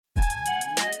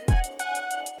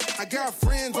got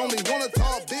friends, only wanna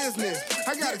talk business.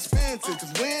 I got expensive,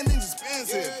 cause winning's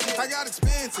expensive. I got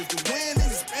expensive, cause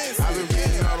winning's expensive. I've been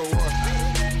getting all the war.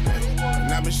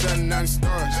 And I've been shutting down the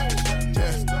stars.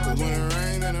 Yeah, cause when it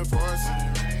rains and it pours.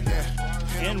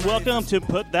 Yeah. And welcome to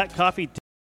Put That Coffee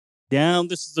Down.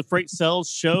 This is the Freight Sales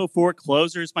Show for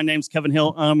Closers. My name's Kevin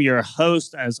Hill. I'm your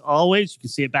host, as always. You can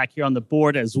see it back here on the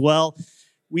board as well.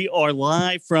 We are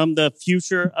live from the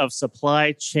future of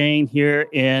supply chain here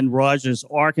in Rogers,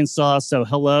 Arkansas. So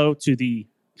hello to the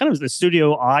kind of the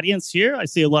studio audience here. I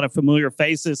see a lot of familiar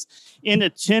faces in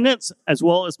attendance, as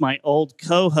well as my old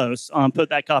co-host on Put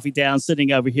That Coffee Down,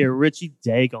 sitting over here, Richie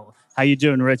Daigle. How you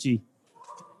doing, Richie?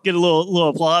 Get a little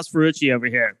applause for Richie over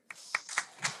here.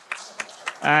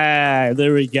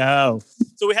 There we go.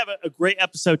 So we have a great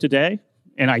episode today,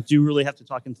 and I do really have to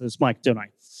talk into this mic, don't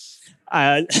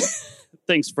I?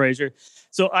 Thanks, Fraser.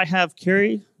 So I have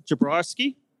Carrie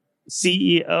Jabrowski,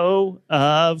 CEO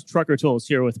of Trucker Tools,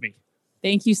 here with me.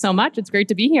 Thank you so much. It's great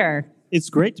to be here. It's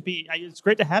great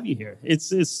to have you here.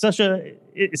 It's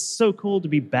so cool to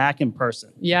be back in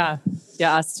person. Yeah,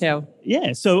 us too.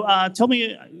 Yeah. So tell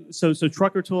me, so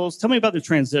Trucker Tools. Tell me about the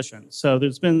transition. So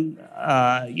there's been,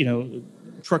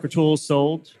 Trucker Tools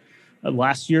sold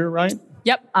last year, right?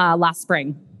 Yep. Last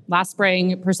spring,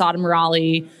 Prasad and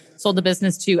Murali sold the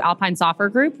business to Alpine Software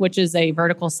Group, which is a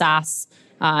vertical SaaS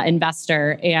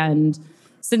investor, and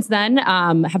since then,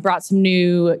 have brought some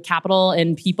new capital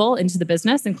and people into the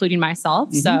business, including myself.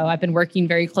 Mm-hmm. So I've been working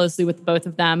very closely with both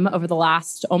of them over the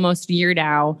last almost year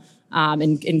now,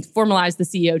 and formalized the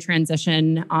CEO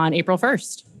transition on April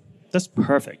 1st. That's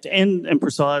perfect. And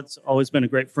Prasad's always been a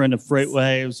great friend of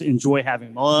FreightWaves. Enjoy having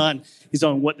him on. He's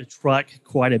on What the Truck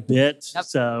quite a bit. Yep.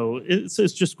 So it's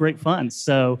just great fun.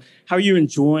 So how are you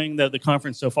enjoying the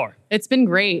conference so far? It's been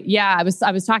great. Yeah, I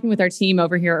was talking with our team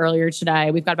over here earlier today.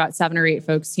 We've got about 7 or 8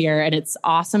 folks here, and it's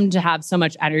awesome to have so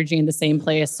much energy in the same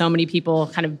place. So many people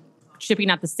kind of chipping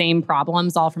at the same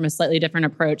problems, all from a slightly different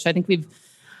approach. I think we've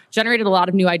generated a lot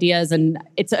of new ideas, and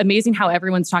it's amazing how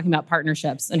everyone's talking about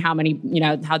partnerships and how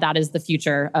that is the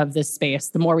future of this space.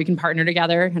 The more we can partner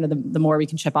together, kind of the more we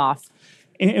can chip off.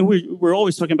 And we're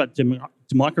always talking about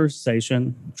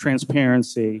democratization,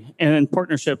 transparency, and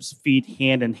partnerships feed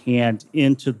hand in hand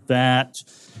into that,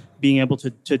 being able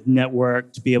to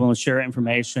network, to be able to share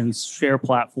information, share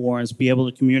platforms, be able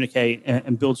to communicate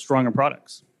and build stronger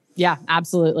products. Yeah,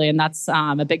 absolutely. And that's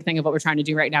a big thing of what we're trying to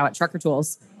do right now at Trucker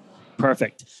Tools.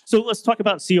 Perfect. So let's talk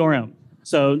about CRM.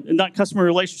 So not customer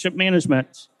relationship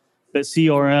management, but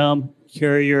CRM,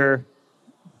 carrier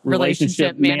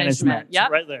relationship management. Yep.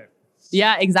 Right there.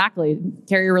 Yeah, exactly.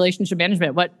 Carrier relationship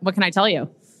management. What can I tell you?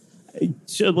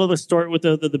 So, well, let's start with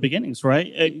the beginnings,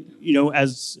 right?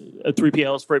 As a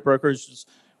 3PLs, freight brokers,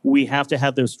 we have to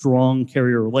have those strong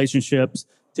carrier relationships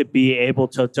to be able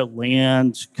to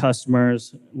land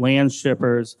customers, land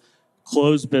shippers,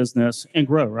 close business, and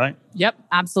grow, right? Yep,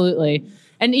 absolutely.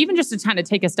 And even just to kind of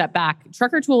take a step back,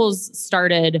 Trucker Tools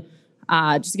started,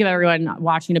 just to give everyone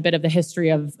watching a bit of the history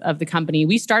of the company,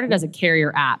 we started as a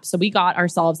carrier app. So we got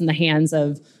ourselves in the hands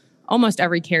of almost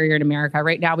every carrier in America.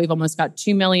 Right now, we've almost got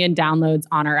 2 million downloads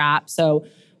on our app. So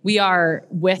we are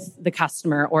with the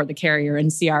customer or the carrier in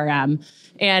CRM.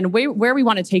 And where we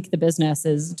want to take the business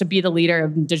is to be the leader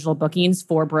of digital bookings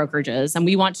for brokerages. And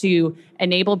we want to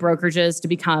enable brokerages to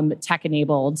become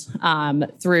tech-enabled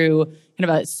through kind of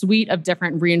a suite of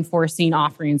different reinforcing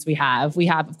offerings we have. We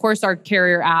have, of course, our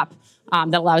carrier app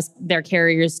that allows their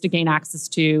carriers to gain access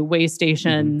to way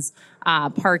stations,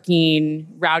 parking,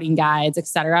 routing guides, et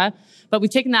cetera. But we've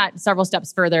taken that several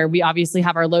steps further. We obviously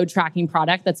have our load tracking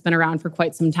product that's been around for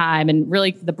quite some time. And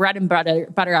really the bread and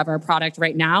butter of our product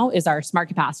right now is our Smart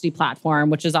Capacity platform,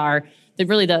 which is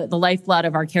the lifeblood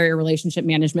of our carrier relationship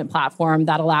management platform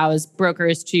that allows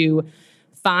brokers to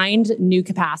find new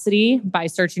capacity by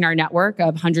searching our network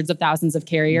of hundreds of thousands of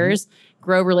carriers,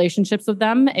 grow relationships with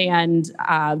them, and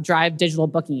drive digital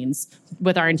bookings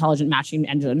with our intelligent matching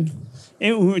engine.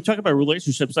 And when we talk about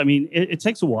relationships, I mean, it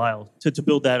takes a while to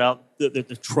build that out,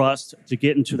 the trust, to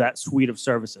get into that suite of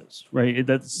services, right?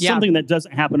 That's something that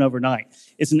doesn't happen overnight.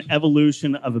 It's an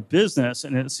evolution of a business,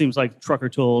 and it seems like Trucker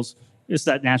Tools is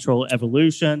that natural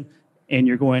evolution, and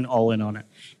you're going all in on it.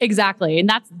 Exactly.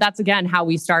 And that's again, how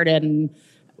we started. And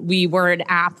we were an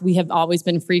app. We have always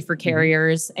been free for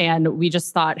carriers. And we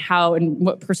just thought and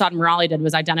what Prasad and Murali did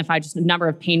was identify just a number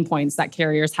of pain points that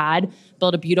carriers had,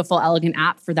 build a beautiful, elegant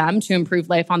app for them to improve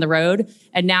life on the road.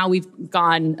 And now we've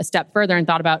gone a step further and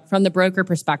thought about, from the broker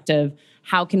perspective,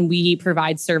 how can we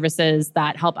provide services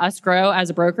that help us grow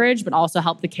as a brokerage, but also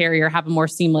help the carrier have a more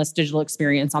seamless digital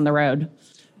experience on the road?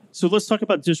 So let's talk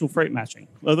about digital freight matching.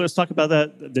 Let's talk about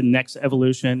that, the next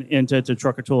evolution into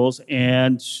Trucker Tools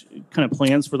and kind of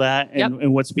plans for that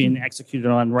and what's being executed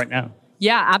on right now.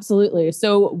 Yeah, absolutely.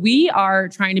 So we are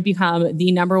trying to become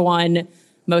the number one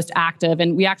most active,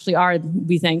 and we actually are,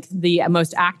 we think, the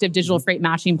most active digital freight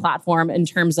matching platform in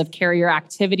terms of carrier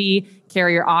activity,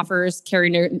 carrier offers,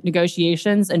 carrier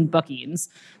negotiations, and bookings.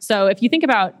 So if you think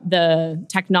about the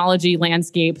technology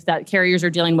landscape that carriers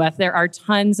are dealing with, there are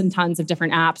tons and tons of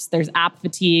different apps. There's app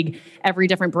fatigue. Every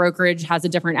different brokerage has a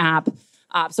different app.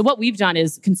 So what we've done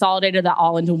is consolidated that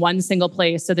all into one single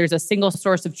place. So there's a single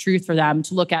source of truth for them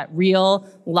to look at real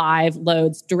live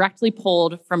loads directly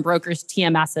pulled from brokers'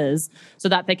 TMSs so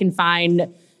that they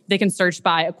can search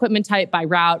by equipment type, by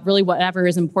route, really whatever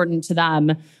is important to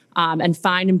them, and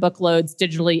find and book loads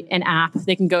digitally in app.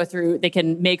 They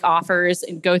can make offers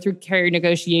and go through carrier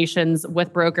negotiations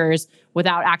with brokers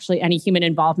without actually any human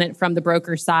involvement from the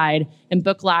broker side and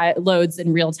book loads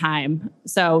in real time.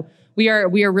 So we are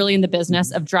really in the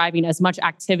business of driving as much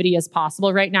activity as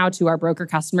possible right now to our broker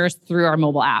customers through our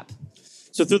mobile app.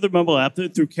 So through the mobile app,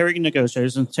 through carrier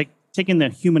negotiations, taking the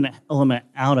human element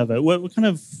out of it, what kind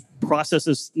of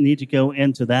processes need to go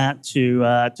into that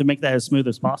to make that as smooth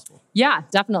as possible? Yeah,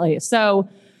 definitely. So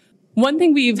one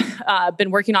thing we've been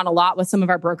working on a lot with some of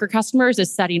our broker customers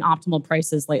is setting optimal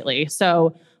prices lately.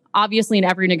 So obviously in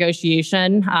every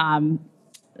negotiation,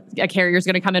 a carrier is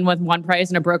going to come in with one price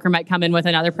and a broker might come in with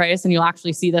another price. And you'll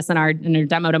actually see this in our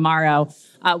demo tomorrow.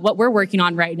 What we're working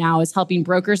on right now is helping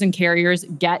brokers and carriers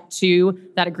get to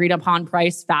that agreed upon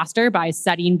price faster by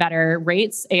setting better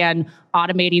rates and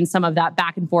automating some of that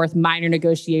back and forth minor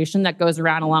negotiation that goes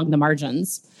around along the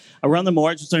margins. Around the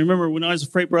margins. I remember when I was a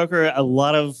freight broker, a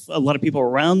lot of people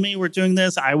around me were doing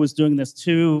this. I was doing this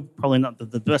too. Probably not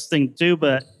the best thing to do,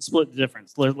 but split the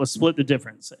difference. Let's split the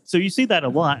difference. So you see that a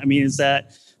lot. I mean, is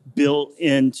that built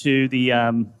into the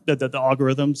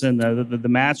algorithms and the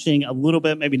matching a little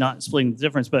bit? Maybe not splitting the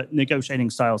difference, but negotiating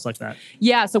styles like that.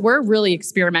 Yeah. So we're really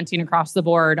experimenting across the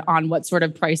board on what sort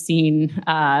of pricing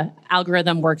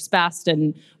algorithm works best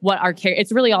and what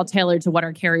it's really all tailored to what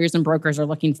our carriers and brokers are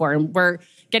looking for. And we're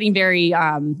getting very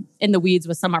in the weeds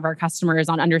with some of our customers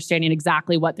on understanding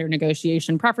exactly what their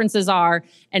negotiation preferences are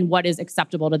and what is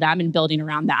acceptable to them and building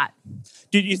around that.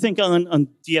 Do you think on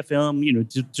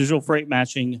DFM, digital freight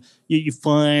matching, you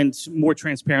find more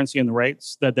transparency in the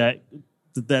rates that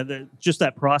just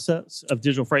that process of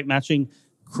digital freight matching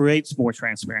creates more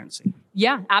transparency?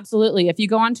 Yeah, absolutely. If you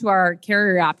go onto our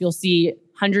carrier app, you'll see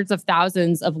hundreds of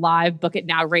thousands of live Book It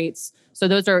Now rates. So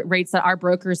those are rates that our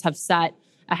brokers have set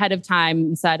ahead of time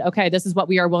and said, okay, this is what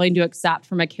we are willing to accept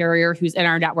from a carrier who's in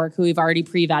our network, who we've already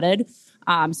pre-vetted.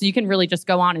 So you can really just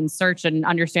go on and search and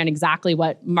understand exactly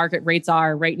what market rates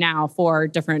are right now for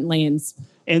different lanes.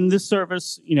 And this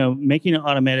service, making it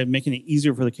automated, making it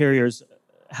easier for the carriers,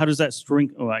 how does that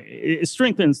it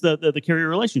strengthens the carrier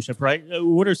relationship, right?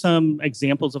 What are some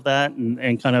examples of that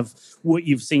and kind of what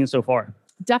you've seen so far?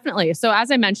 Definitely. So as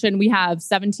I mentioned, we have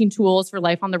 17 tools for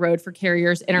life on the road for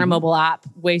carriers in our mobile app,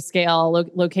 weigh scale,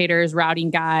 locators, routing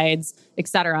guides, et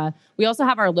cetera. We also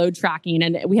have our load tracking,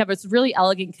 and we have this really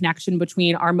elegant connection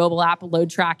between our mobile app load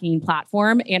tracking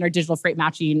platform and our digital freight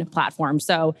matching platform.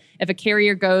 So if a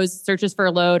carrier searches for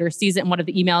a load or sees it in one of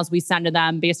the emails we send to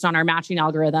them based on our matching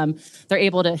algorithm, they're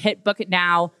able to hit Book It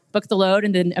Now, book the load,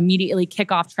 and then immediately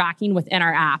kick off tracking within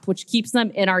our app, which keeps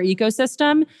them in our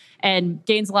ecosystem and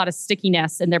gains a lot of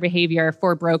stickiness in their behavior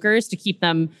for brokers to keep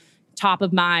them top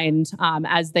of mind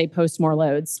as they post more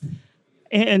loads.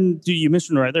 And you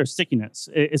mentioned right there, stickiness.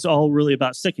 It's all really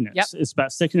about stickiness. Yep. It's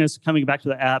about stickiness, coming back to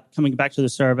the app, coming back to the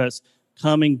service,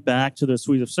 coming back to the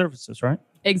suite of services, right?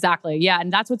 Exactly. Yeah.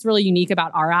 And that's what's really unique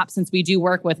about our app. Since we do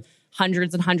work with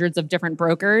hundreds and hundreds of different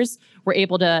brokers, we're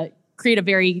able to create a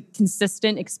very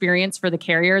consistent experience for the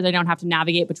carrier. They don't have to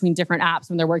navigate between different apps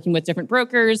when they're working with different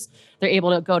brokers. They're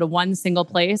able to go to one single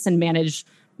place and manage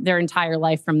their entire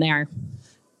life from there.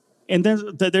 And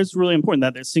there's really important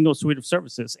that single suite of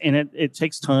services. And it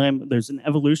takes time. There's an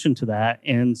evolution to that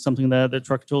and something that the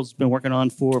Trucker Tools has been working on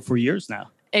for years now.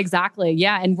 Exactly.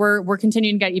 Yeah. And we're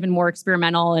continuing to get even more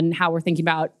experimental in how we're thinking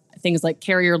about things like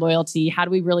carrier loyalty. How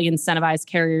do we really incentivize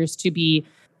carriers to be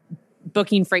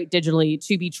booking freight digitally,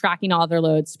 to be tracking all their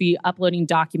loads, to be uploading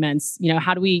documents?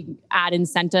 How do we add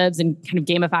incentives and kind of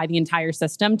gamify the entire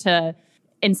system to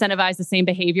incentivize the same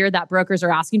behavior that brokers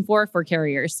are asking for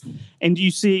carriers? And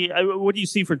what do you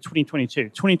see for 2022?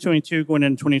 2022 going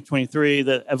into 2023,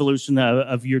 the evolution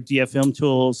of your DFM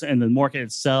tools and the market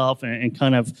itself and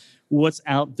kind of what's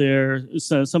out there,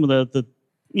 so some of the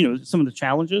some of the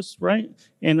challenges, right?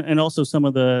 And also some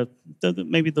of the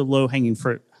maybe the low-hanging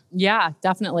fruit. Yeah,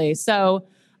 definitely. So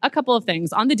A couple of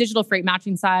things. On the digital freight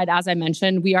matching side, as I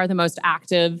mentioned, we are the most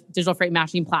active digital freight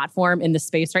matching platform in the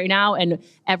space right now. And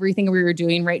everything we are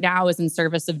doing right now is in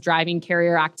service of driving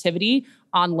carrier activity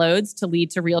on loads to lead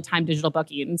to real-time digital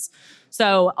bookings.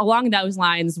 So along those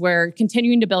lines, we're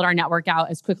continuing to build our network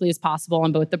out as quickly as possible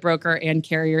on both the broker and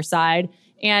carrier side.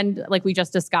 And like we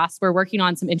just discussed, we're working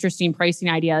on some interesting pricing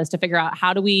ideas to figure out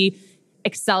how do we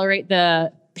accelerate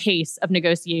the pace of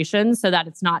negotiations so that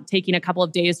it's not taking a couple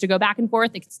of days to go back and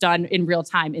forth. It's done in real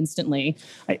time instantly.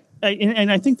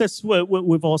 And I think that's what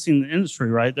we've all seen in the industry,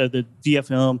 right? The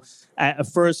DFM, at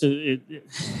first,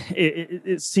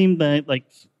 it seemed that like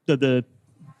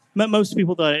most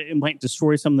people thought it might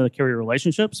destroy some of the carrier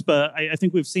relationships, but I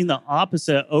think we've seen the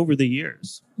opposite over the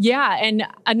years. Yeah, and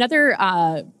another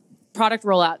product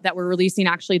rollout that we're releasing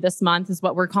actually this month is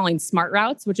what we're calling Smart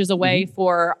Routes, which is a way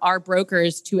for our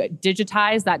brokers to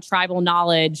digitize that tribal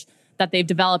knowledge that they've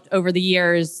developed over the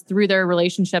years through their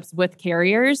relationships with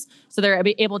carriers. So they're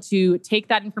able to take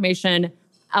that information,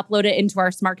 upload it into our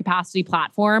Smart Capacity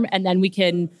platform, and then we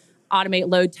can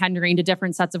automate load tendering to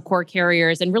different sets of core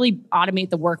carriers and really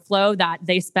automate the workflow that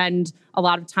they spend a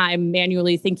lot of time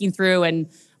manually thinking through and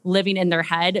living in their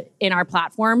head in our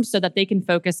platform so that they can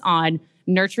focus on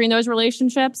nurturing those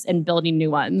relationships and building new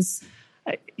ones.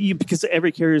 Because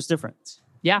every carrier is different.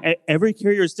 Yeah. Every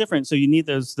carrier is different. So you need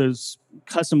those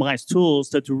customized tools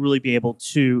to really be able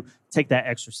to take that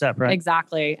extra step, right?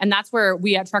 Exactly. And that's where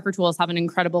we at Trucker Tools have an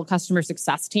incredible customer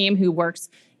success team who works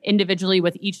individually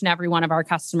with each and every one of our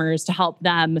customers to help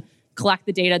them collect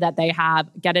the data that they have,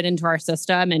 get it into our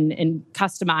system, and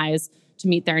customize to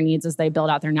meet their needs as they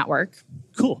build out their network.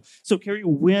 Cool. So, Carrie,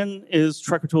 when is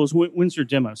Trucker Tools? When's your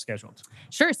demo scheduled?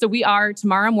 Sure. So we are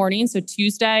tomorrow morning, so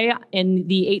Tuesday in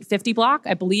the 8:50 block.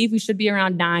 I believe we should be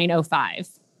around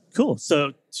 9:05. Cool.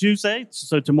 So Tuesday,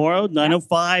 so tomorrow,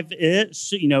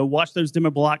 9:05-ish, watch those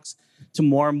demo blocks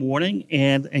tomorrow morning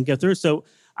and go through. So,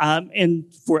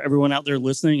 and for everyone out there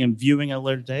listening and viewing at a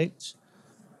later date,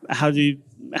 how do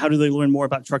they learn more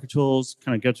about Trucker Tools?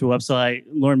 Kind of go to a website,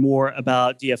 learn more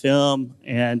about DFM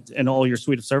and all your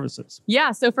suite of services.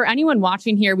 Yeah. So for anyone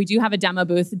watching here, we do have a demo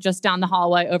booth just down the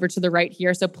hallway over to the right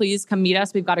here. So please come meet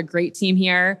us. We've got a great team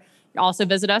here. Also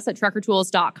visit us at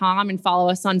truckertools.com and follow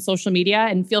us on social media.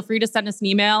 And feel free to send us an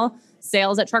email,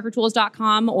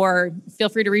 sales@truckertools.com, or feel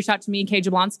free to reach out to me, Kay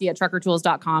Jablonski, at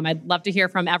truckertools.com. I'd love to hear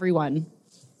from everyone.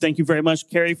 Thank you very much,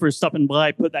 Carrie, for stopping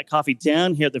by. Put that coffee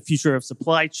down here at the Future of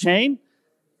Supply Chain.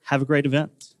 Have a great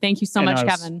event. Thank you so much,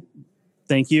 Kevin.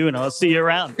 Thank you, and I'll see you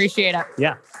around. Appreciate it.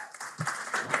 Yeah.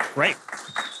 Great.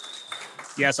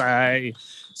 Yes,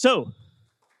 So,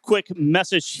 quick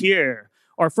message here.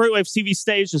 Our FreightWave CV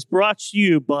stage is brought to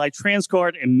you by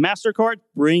Transcard and MasterCard,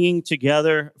 bringing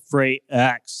together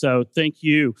FreightX. So thank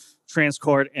you,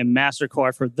 Transcard and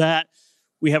MasterCard, for that.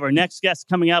 We have our next guest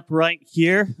coming up right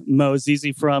here, Mo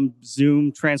Azizi from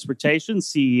Zoom Transportation,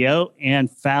 CEO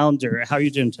and founder. How are you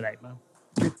doing today, Mo?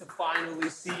 Good to finally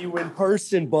see you in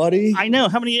person, buddy. I know.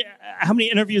 How many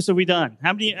interviews have we done?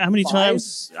 How many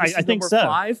times? I think so.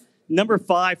 5? Number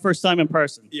 5, first time in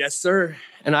person. Yes, sir.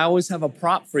 And I always have a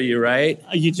prop for you, right?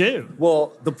 You do?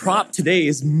 Well, the prop today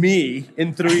is me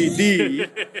in 3D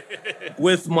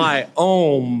with my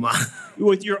OM.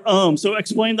 With your OM. So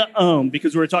explain the OM,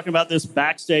 because we were talking about this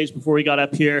backstage before we got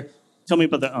up here. Tell me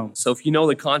about the OM. So if you know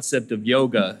the concept of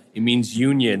yoga, it means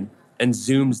union. And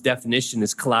Zoom's definition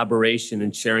is collaboration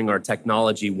and sharing our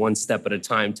technology one step at a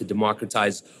time to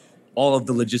democratize all of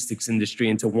the logistics industry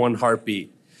into one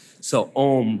heartbeat. So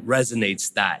OM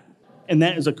resonates that. And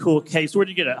that is a cool case. Where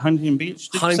did you get it? Huntington Beach?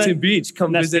 Huntington Beach.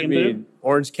 Come visit me in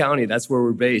Orange County. That's where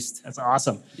we're based. That's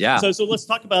awesome. Yeah. So let's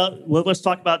talk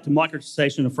about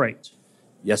democratization of freight.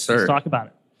 Yes, sir. Let's talk about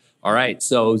it. All right.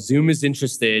 So Zoom is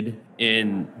interested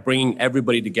in bringing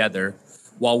everybody together.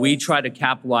 While we try to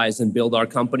capitalize and build our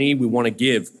company, we want to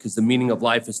give, because the meaning of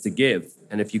life is to give.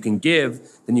 And if you can give,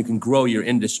 then you can grow your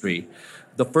industry.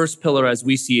 The first pillar, as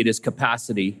we see it, is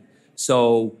capacity.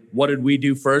 So what did we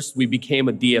do first? We became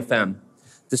a DFM.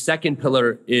 The second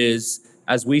pillar is,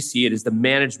 as we see it, is the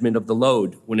management of the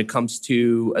load when it comes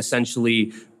to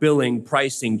essentially billing,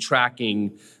 pricing,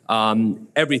 tracking,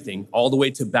 everything, all the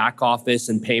way to back office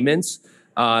and payments.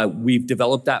 We've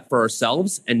developed that for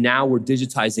ourselves, and now we're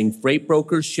digitizing freight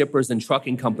brokers, shippers, and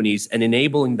trucking companies and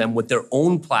enabling them with their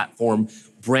own platform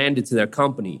branded to their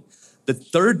company. The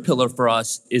third pillar for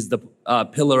us is the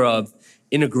pillar of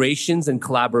integrations and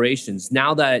collaborations.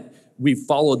 Now that we've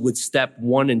followed with step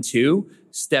 1 and 2,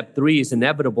 step 3 is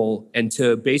inevitable, and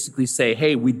to basically say,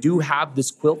 hey, we do have this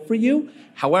quilt for you.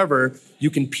 However, you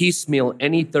can piecemeal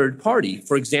any third party.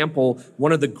 For example,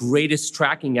 one of the greatest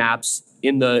tracking apps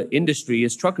in the industry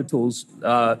is Trucker Tools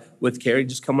with Carrie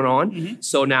just coming on.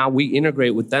 So now we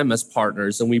integrate with them as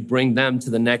partners and we bring them to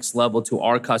the next level to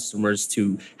our customers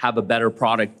to have a better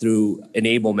product through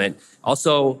enablement.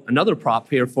 Also, another prop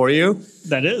here for you.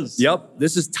 That is. Yep.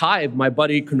 This is Tive, my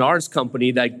buddy Kennard's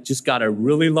company that just got a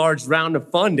really large round of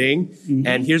funding.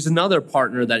 And here's another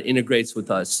partner that integrates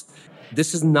with us.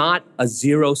 This is not a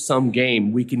zero-sum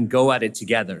game. We can go at it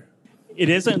together. It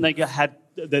isn't. They had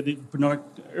Bernard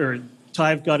or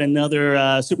Tive got another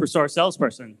superstar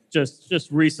salesperson just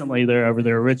recently. They're over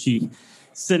there, Richie,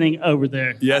 sitting over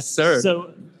there. Yes, sir.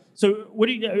 So what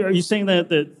are you saying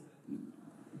that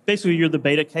basically you're the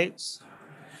beta case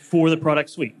for the product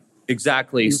suite?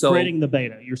 Exactly. You're creating the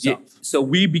beta yourself. So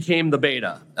we became the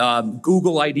beta.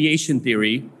 Google ideation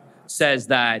theory says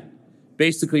that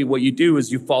basically what you do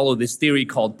is you follow this theory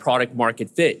called product market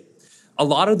fit. A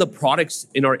lot of the products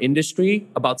in our industry,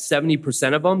 about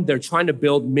 70% of them, they're trying to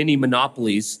build mini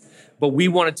monopolies, but we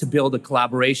wanted to build a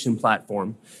collaboration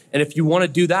platform. And if you want to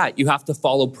do that, you have to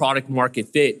follow product market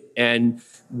fit. And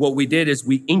what we did is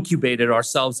we incubated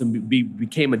ourselves and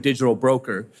became a digital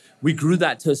broker. We grew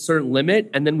that to a certain limit,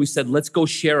 and then we said, let's go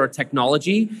share our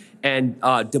technology and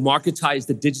democratize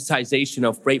the digitization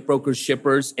of freight brokers,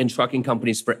 shippers, and trucking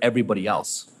companies for everybody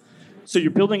else. So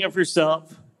you're building it for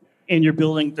yourself, and you're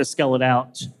building to scale it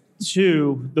out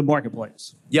to the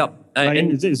marketplace. Yep. Right?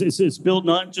 And it's built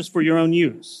not just for your own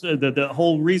use. The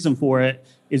whole reason for it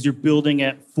is you're building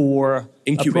it for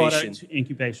incubation. A product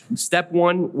incubation. Step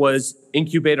 1 was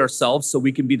incubate ourselves so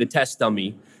we can be the test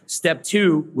dummy. Step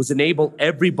 2 was enable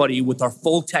everybody with our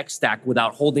full tech stack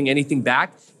without holding anything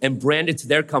back and brand it to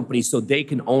their company so they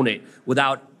can own it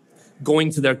without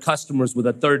going to their customers with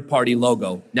a third-party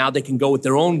logo. Now they can go with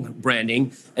their own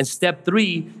branding. And step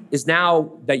 3 is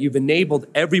now that you've enabled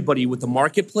everybody with a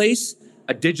marketplace,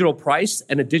 a digital price,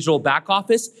 and a digital back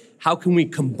office, how can we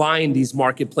combine these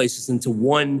marketplaces into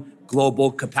one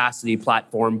global capacity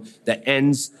platform that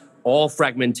ends all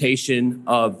fragmentation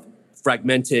of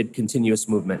fragmented continuous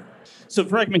movement? So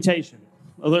fragmentation,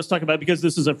 let's talk about it because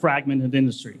this is a fragmented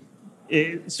industry.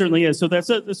 It certainly is. So that's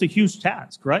a huge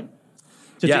task, right?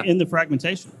 To end the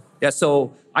fragmentation. Yeah,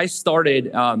 so I started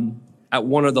at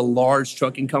one of the large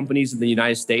trucking companies in the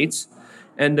United States.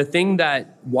 And the thing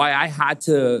why I had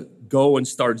to go and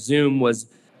start Zoom was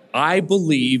I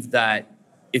believe that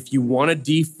if you want to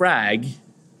defrag,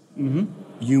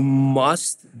 you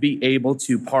must be able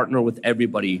to partner with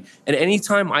everybody. And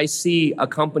anytime I see a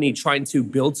company trying to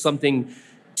build something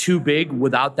too big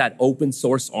without that open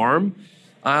source arm,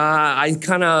 I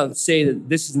kind of say that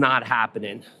this is not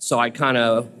happening. So I kind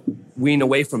of wean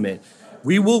away from it.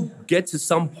 We will get to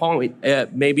some point,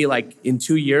 maybe like in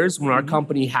 2 years, when our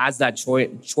company has that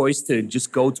choice to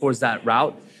just go towards that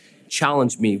route.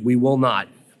 Challenge me. We will not.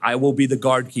 I will be the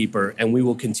guard keeper, and we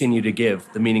will continue to give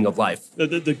the meaning of life.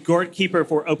 The guard keeper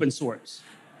for open source.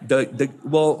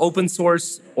 Open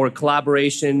source or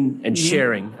collaboration and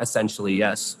sharing, essentially,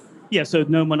 yes. Yeah, so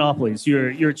no monopolies.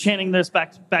 You're chanting this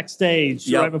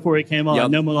backstage right before he came on.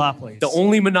 Yep. No monopolies. The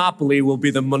only monopoly will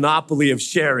be the monopoly of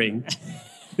sharing.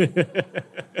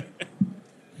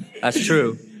 That's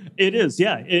true. It is,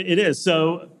 yeah, it is.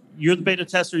 So you're the beta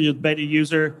tester, you're the beta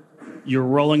user, you're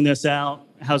rolling this out.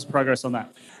 How's the progress on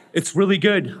that? It's really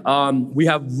good. We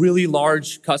have really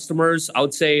large customers. I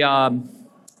would say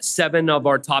 7 of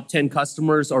our top 10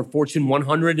 customers are Fortune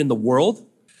 100 in the world.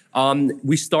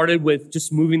 We started with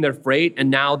just moving their freight, and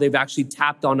now they've actually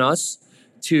tapped on us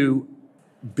to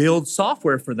build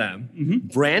software for them,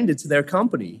 branded to their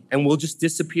company. And we'll just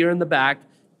disappear in the back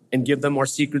and give them our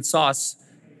secret sauce,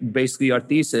 basically our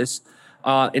thesis.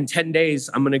 In 10 days,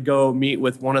 I'm going to go meet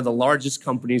with one of the largest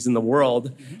companies in the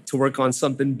world to work on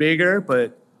something bigger,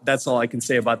 but that's all I can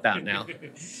say about that now.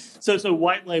 So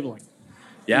white labeling.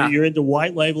 Yeah. You're into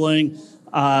white labeling,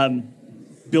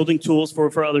 building tools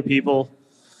for other people.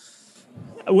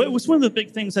 What was one of the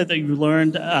big things that you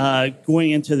learned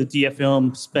going into the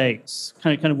DFM space?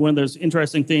 Kind of one of those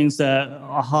interesting things,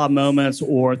 aha moments,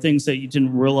 or things that you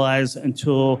didn't realize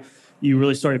until you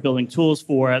really started building tools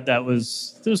for it. There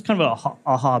was kind of an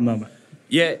aha moment.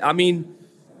 Yeah, I mean,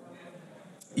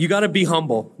 you got to be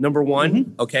humble, number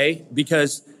one, okay?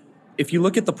 Because if you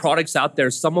look at the products out there,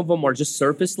 some of them are just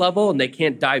surface level and they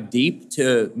can't dive deep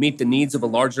to meet the needs of a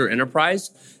larger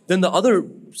enterprise. Then the other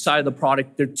side of the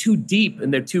product, they're too deep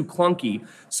and they're too clunky.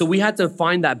 So we had to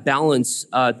find that balance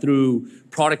through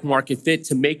product market fit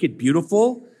to make it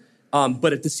beautiful,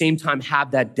 but at the same time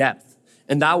have that depth.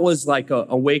 And that was like an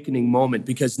awakening moment,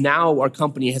 because now our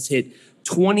company has hit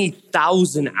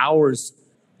 20,000 hours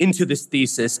into this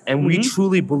thesis, and we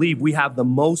truly believe we have the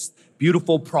most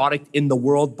beautiful product in the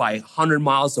world by 100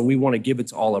 miles, and we want to give it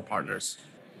to all our partners.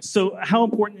 So how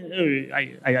important,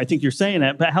 I think you're saying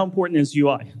that, but how important is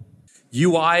UI?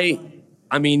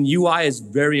 UI is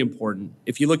very important.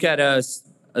 If you look at a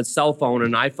cell phone,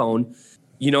 an iPhone,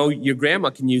 your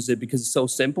grandma can use it because it's so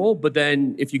simple. But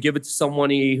then if you give it to someone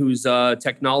who's a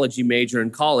technology major in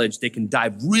college, they can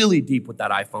dive really deep with that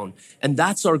iPhone. And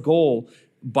that's our goal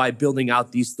by building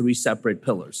out these 3 separate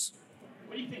pillars.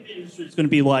 What do you think the industry is going to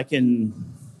be like in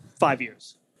 5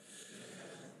 years?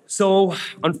 So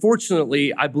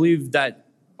unfortunately, I believe that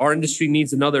our industry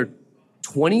needs another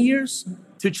 20 years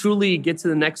to truly get to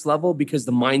the next level because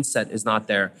the mindset is not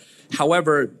there.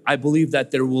 However, I believe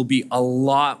that there will be a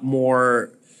lot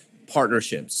more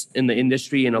partnerships in the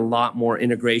industry and a lot more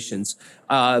integrations.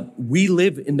 We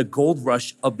live in the gold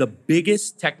rush of the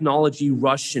biggest technology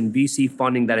rush in VC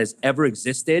funding that has ever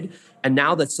existed. And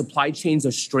now that supply chains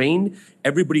are strained,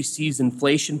 everybody sees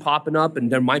inflation popping up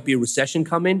and there might be a recession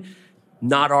coming.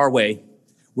 Not our way.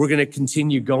 We're going to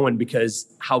continue going because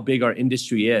how big our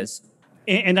industry is.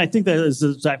 And I think that is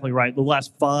exactly right. The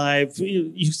last 5,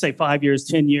 you say 5 years,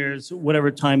 10 years,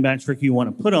 whatever time metric you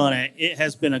want to put on it, it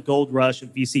has been a gold rush of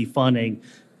VC funding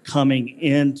coming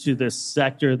into this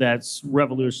sector that's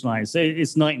revolutionized.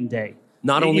 It's night and day.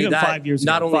 Not only Even that, 5 years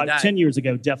not ago, only that, 10 years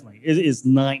ago, definitely. It is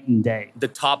night and day. The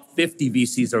top 50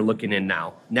 VCs are looking in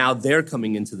now. Now they're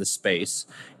coming into the space.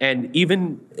 And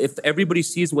even if everybody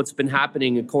sees what's been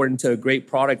happening according to a great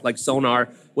product like Sonar,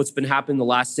 what's been happening the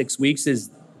last 6 weeks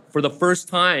is for the first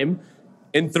time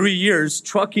in 3 years,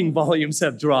 trucking volumes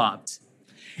have dropped.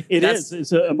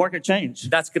 It's a market change.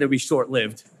 That's going to be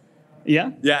short-lived.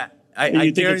 Yeah? Yeah.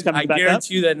 I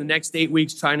guarantee you that in the next 8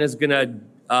 weeks, China's going to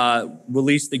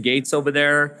release the gates over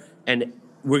there, and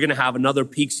we're going to have another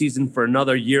peak season for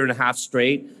another year and a half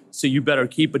straight. So you better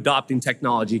keep adopting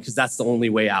technology because that's the only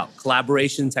way out.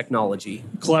 Collaboration, technology.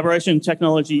 Collaboration and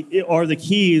technology are the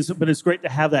keys, but it's great to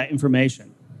have that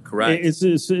information. Correct.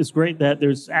 It's great that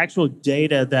there's actual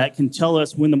data that can tell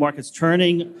us when the market's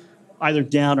turning either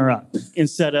down or up,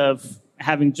 instead of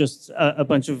having just a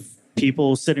bunch of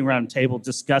people sitting around a table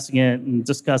discussing it and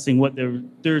discussing what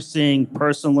they're seeing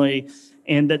personally,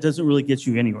 and that doesn't really get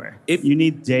you anywhere. You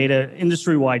need data,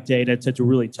 industry-wide data, to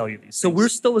really tell you these So things. we're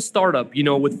still a startup,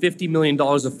 with $50 million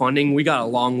of funding. We got a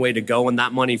long way to go, and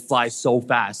that money flies so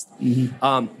fast.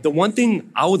 Mm-hmm. The one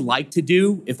thing I would like to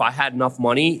do, if I had enough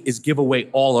money, is give away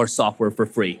all our software for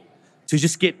free, to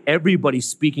just get everybody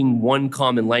speaking one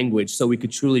common language so we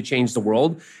could truly change the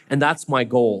world. And that's my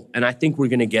goal, and I think we're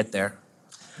going to get there.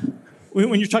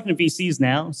 When you're talking to VCs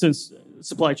now, since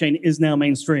supply chain is now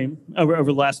mainstream, over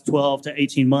the last 12 to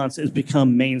 18 months, it's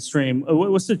become mainstream.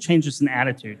 What's the changes in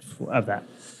attitude of that?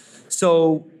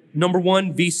 So, number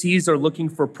one, VCs are looking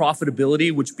for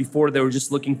profitability, which before they were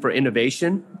just looking for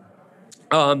innovation.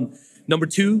 Number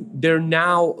two, they're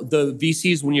now, the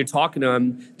VCs, when you're talking to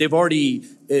them,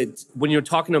 when you're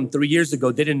talking to them 3 years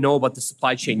ago, they didn't know about the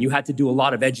supply chain. You had to do a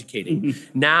lot of educating.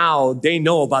 Mm-hmm. Now they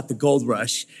know about the gold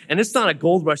rush. And it's not a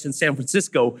gold rush in San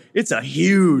Francisco. It's a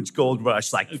huge gold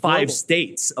rush, like global. 5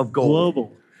 states of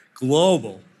gold.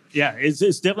 Global. Yeah,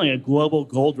 it's definitely a global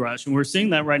gold rush. And we're seeing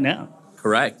that right now.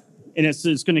 Correct. And it's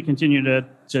going to continue to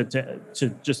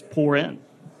just pour in.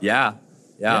 Yeah.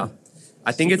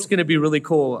 I think it's going to be really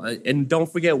cool. And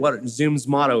don't forget what Zoom's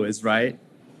motto is, right?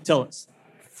 Tell us.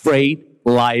 Freight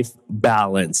life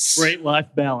balance. Freight life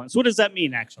balance. What does that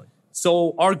mean, actually?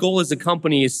 So our goal as a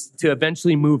company is to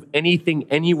eventually move anything,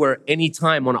 anywhere,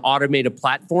 anytime on an automated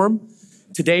platform.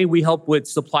 Today, we help with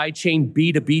supply chain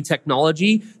B2B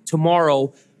technology.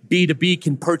 Tomorrow, B2B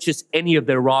can purchase any of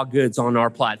their raw goods on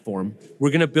our platform. We're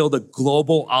going to build a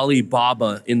global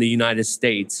Alibaba in the United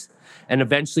States and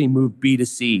eventually move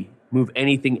B2C. Move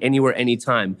anything, anywhere,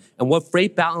 anytime. And what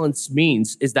freight balance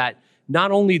means is that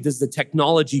not only does the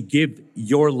technology give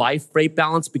your life freight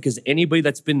balance, because anybody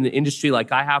that's been in the industry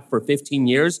like I have for 15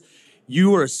 years,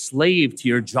 you are a slave to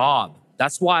your job.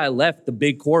 That's why I left the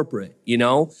big corporate,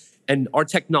 And our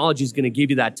technology is going to give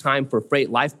you that time for freight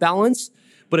life balance.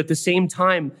 But at the same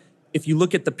time, if you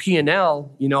look at the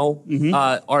P&L,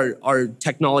 our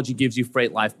technology gives you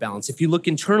freight life balance. If you look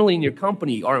internally in your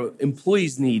company, our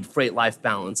employees need freight life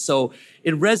balance. So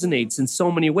it resonates in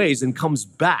so many ways and comes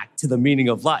back to the meaning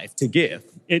of life, to give.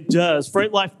 It does.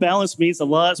 Freight life balance means a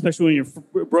lot, especially when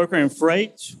you're brokering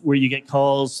freight, where you get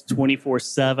calls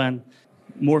 24/7.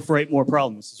 More freight, more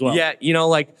problems as well. Yeah,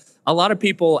 a lot of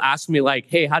people ask me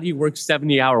hey, how do you work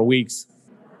 70-hour weeks?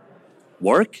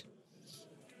 Work?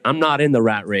 I'm not in the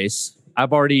rat race.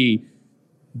 I've already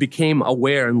became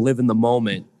aware and live in the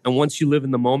moment. And once you live in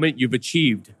the moment, you've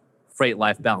achieved freight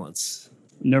life balance.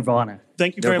 Nirvana.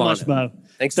 Thank you very much, Mo.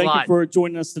 Thanks a Thank lot. you for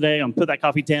joining us today on Put That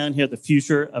Coffee Down here at the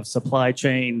Future of Supply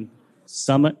Chain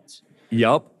Summit.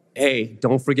 Yup. Hey,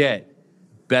 don't forget,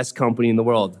 best company in the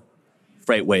world,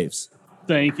 Freight Waves.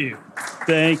 Thank you.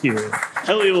 Thank you.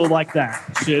 Haley will like that.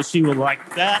 She will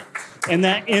like that. And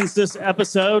that ends this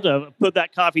episode of Put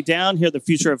That Coffee Down here at the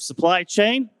Future of Supply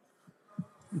Chain.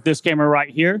 This camera right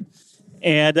here.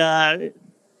 And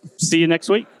see you next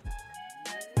week.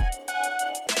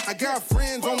 I got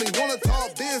friends only wanna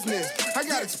talk business. I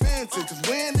got expensive, cause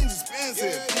winning's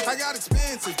expensive. I got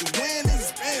expensive, cause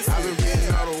winning's expensive. I've been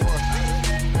reading all the war.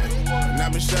 And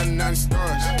I've been shutting down the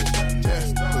stars.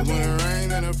 Yeah, cause when it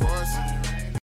rains and it pours.